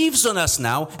 Jesus breathes on us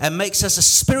now and makes us a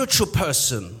spiritual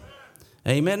person.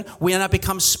 Amen. We are now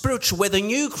become spiritual. We're the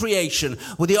new creation.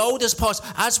 With the old has passed.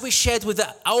 As we shared with the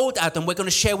old Adam, we're going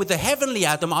to share with the heavenly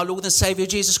Adam, our Lord and Savior,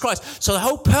 Jesus Christ. So the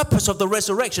whole purpose of the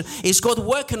resurrection is God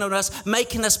working on us,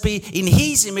 making us be in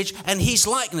his image and his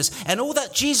likeness. And all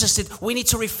that Jesus did, we need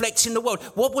to reflect in the world.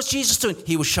 What was Jesus doing?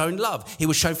 He was showing love. He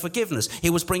was showing forgiveness. He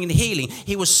was bringing healing.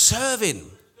 He was serving.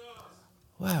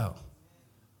 Wow.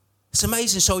 It's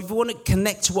amazing. So if you want to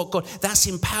connect to what God, that's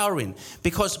empowering.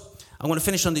 Because I'm going to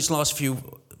finish on these last few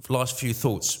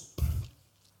thoughts.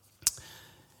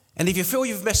 And if you feel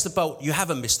you've missed the boat, you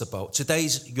haven't missed the boat.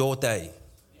 Today's your day.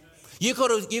 You got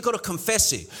to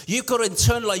confess it. You've got to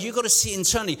internalize. You've got to see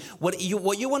internally what you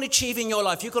want to achieve in your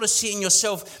life. You've got to see it in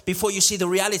yourself before you see the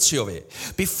reality of it.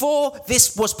 Before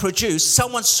this was produced,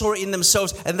 someone saw it in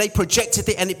themselves and they projected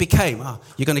it and it became.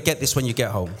 You're going to get this when you get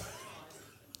home.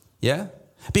 Yeah?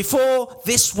 Before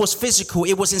this was physical,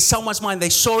 it was in someone's mind. They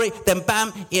saw it, then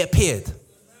bam, it appeared.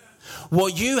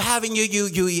 What you have in you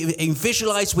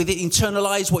visualize with it,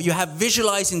 internalize what you have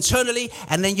visualized internally,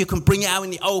 and then you can bring it out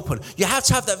in the open. You have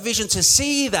to have that vision to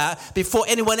see that before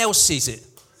anyone else sees it.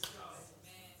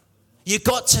 You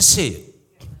got to see it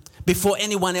before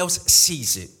anyone else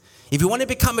sees it. If you want to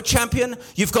become a champion,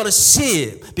 you've got to see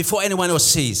it before anyone else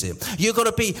sees it. You've got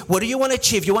to be, what do you want to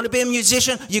achieve? You want to be a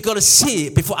musician? You've got to see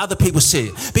it before other people see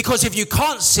it. Because if you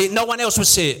can't see it, no one else will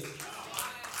see it.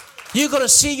 You've got to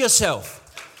see yourself.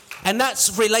 And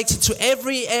that's related to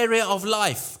every area of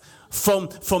life.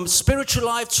 From spiritual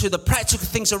life to the practical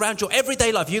things around your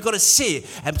everyday life. You've got to see it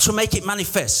and to make it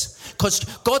manifest. Because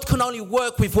God can only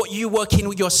work with what you work in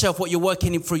with yourself, what you're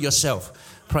working in through yourself.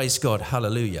 Praise God.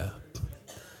 Hallelujah.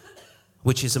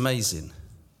 Which is amazing.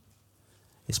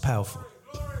 It's powerful.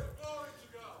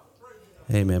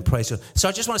 Amen. Praise God. So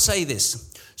I just want to say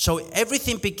this. So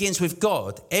everything begins with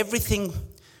God.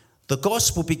 The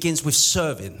gospel begins with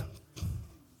serving.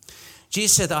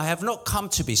 Jesus said, I have not come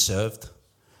to be served,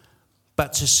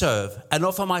 but to serve and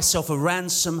offer myself a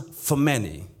ransom for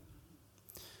many.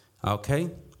 Okay?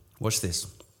 Watch this.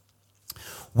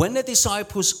 When the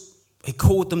disciples, he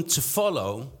called them to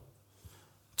follow,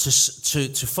 to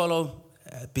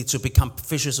become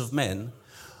fishers of men,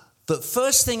 the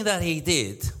first thing that he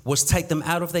did was take them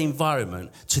out of their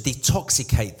environment, to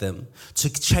detoxicate them, to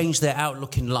change their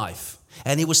outlook in life.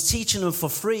 And he was teaching them for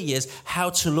 3 years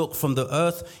how to look from the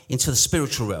earth into the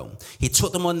spiritual realm. He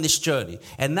took them on this journey.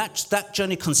 And that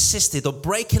journey consisted of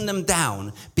breaking them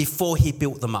down before he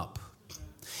built them up.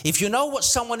 If you know what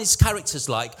someone's character is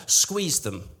like, squeeze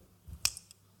them.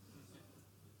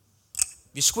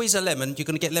 If you squeeze a lemon, you're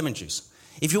going to get lemon juice.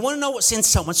 If you want to know what's in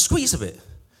someone, squeeze a bit.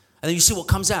 And then you see what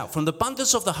comes out. From the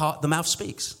abundance of the heart, the mouth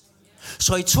speaks.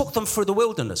 So he took them through the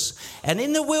wilderness. And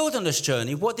in the wilderness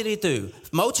journey, what did he do?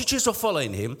 Multitudes were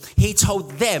following him. He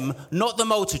told them, not the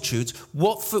multitudes,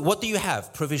 what food, what do you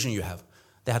have? Provision you have.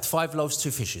 They had 5 loaves, 2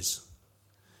 fishes.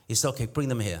 He said, okay, bring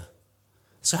them here.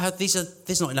 So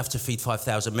there's not enough to feed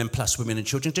 5,000 men plus women and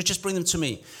children. Just bring them to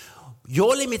me.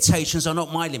 Your limitations are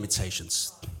not my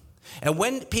limitations. And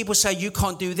when people say you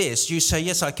can't do this, you say,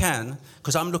 yes, I can,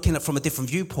 because I'm looking at it from a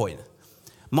different viewpoint.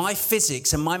 My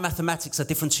physics and my mathematics are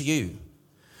different to you.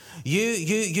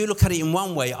 You look at it in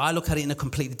one way, I look at it in a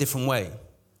completely different way.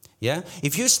 Yeah?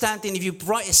 If you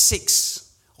write a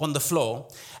 6 on the floor,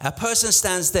 a person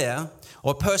stands there,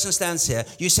 or a person stands here,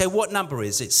 you say, what number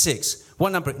is it? 6.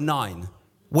 What number? 9.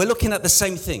 We're looking at the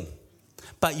same thing,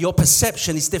 but your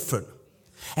perception is different.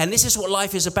 And this is what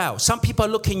life is about. Some people are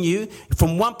looking at you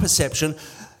from one perception,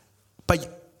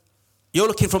 but you're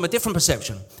looking from a different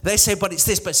perception. They say, but it's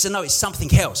this, but so no, it's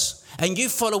something else. And you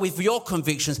follow with your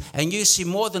convictions, and you see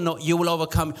more than not, you will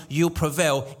overcome, you'll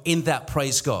prevail in that,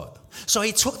 praise God. So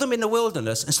he took them in the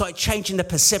wilderness and started changing their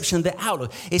perception, their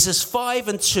outlook. It says 5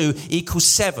 and 2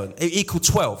 equals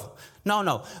 12.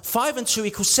 No. 5 and 2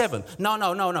 equals 7.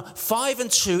 No. 5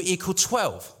 and 2 equal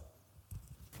 12.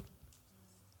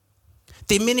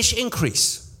 Diminish,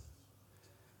 increase.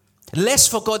 Less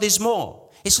for God is more.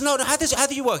 It's no, how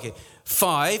do you work it?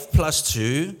 5 plus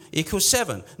 2 equals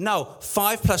 7. No,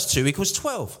 5 plus 2 equals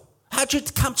 12. How do you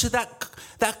come to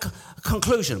that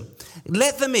conclusion?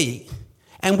 Let them eat.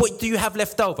 And what do you have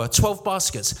left over? 12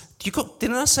 baskets.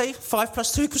 Didn't I say 5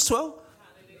 plus 2 equals 12?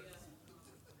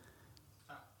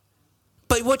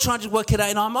 But we're trying to work it out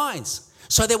in our minds.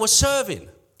 So they were serving.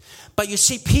 But you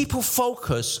see, people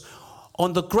focus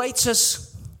on the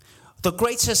greatest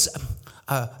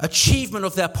achievement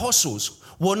of the apostles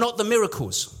were not the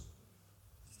miracles.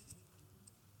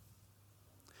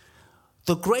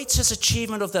 The greatest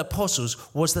achievement of the apostles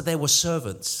was that they were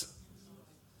servants.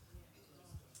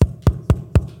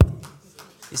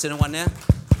 Is there anyone there?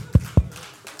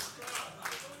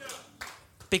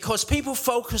 Because people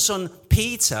focus on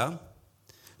Peter,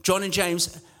 John and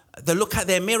James. They look at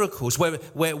their miracles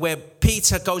where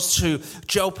Peter goes to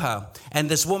Joppa and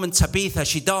this woman Tabitha,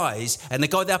 she dies, and they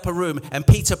go to the upper room and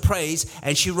Peter prays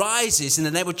and she rises in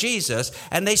the name of Jesus,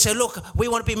 and they say, look, we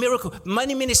want to be miracle.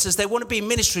 Many ministers, they want to be in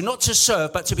ministry not to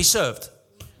serve but to be served.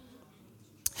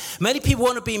 Many people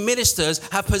want to be ministers,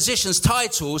 have positions,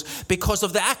 titles because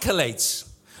of the accolades,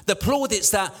 the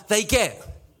plaudits that they get.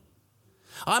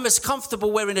 I'm as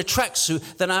comfortable wearing a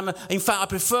tracksuit than in fact I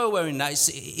prefer wearing that.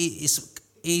 It's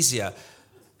easier.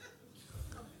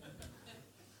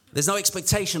 There's no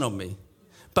expectation on me.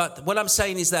 But what I'm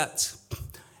saying is that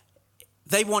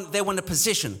they want a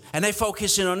position and they're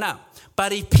focusing on that.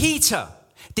 But if Peter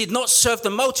did not serve the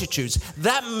multitudes,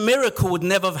 that miracle would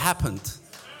never have happened.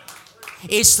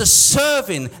 It's the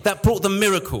serving that brought the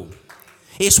miracle.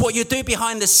 It's what you do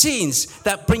behind the scenes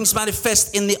that brings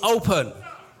manifest in the open.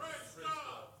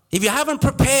 If you haven't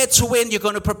prepared to win, you're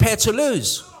going to prepare to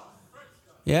lose.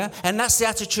 Yeah, and that's the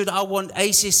attitude I want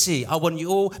ACC. I want you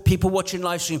all, people watching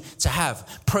live stream, to have.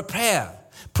 Prepare.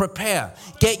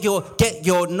 Get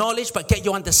your knowledge, but get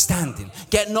your understanding.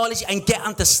 Get knowledge and get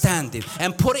understanding,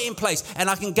 and put it in place. And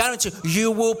I can guarantee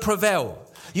you will prevail.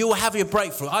 You will have your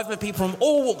breakthrough. I've met people from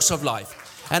all walks of life.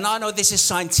 And I know this is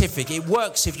scientific. It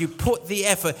works. If you put the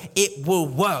effort, it will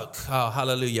work. Oh,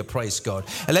 hallelujah. Praise God.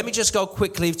 And let me just go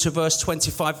quickly to verse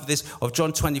 25 of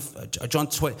John 20,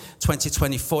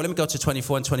 24. Let me go to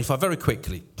 24 and 25 very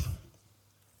quickly.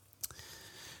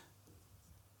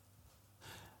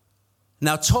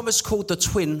 Now, Thomas, called the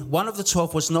twin, one of the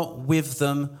 12, was not with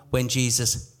them when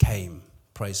Jesus came.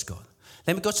 Praise God.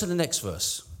 Let me go to the next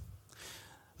verse.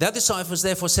 The other disciples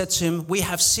therefore said to him, we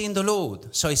have seen the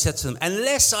Lord. So he said to them,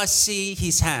 unless I see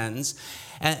his hands,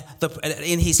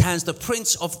 in his hands the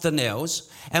prints of the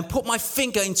nails, and put my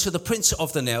finger into the prints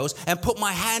of the nails, and put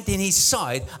my hand in his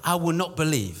side, I will not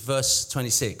believe. Verse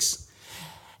 26.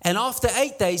 And after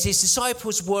 8 days, his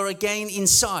disciples were again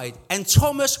inside, and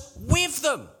Thomas with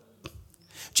them.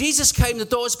 Jesus came, the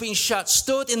doors being shut,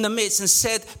 stood in the midst and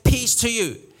said, peace to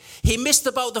you. He missed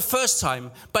the boat the first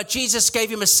time, but Jesus gave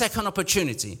him a second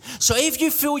opportunity. So if you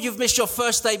feel you've missed your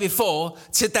first day before,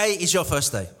 today is your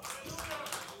first day.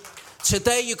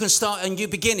 Today you can start a new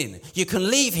beginning. You can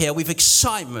leave here with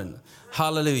excitement,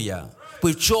 hallelujah,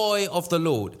 with joy of the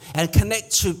Lord, and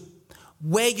connect to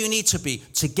where you need to be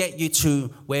to get you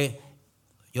to where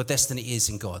your destiny is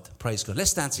in God. Praise God. Let's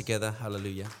stand together,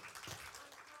 hallelujah.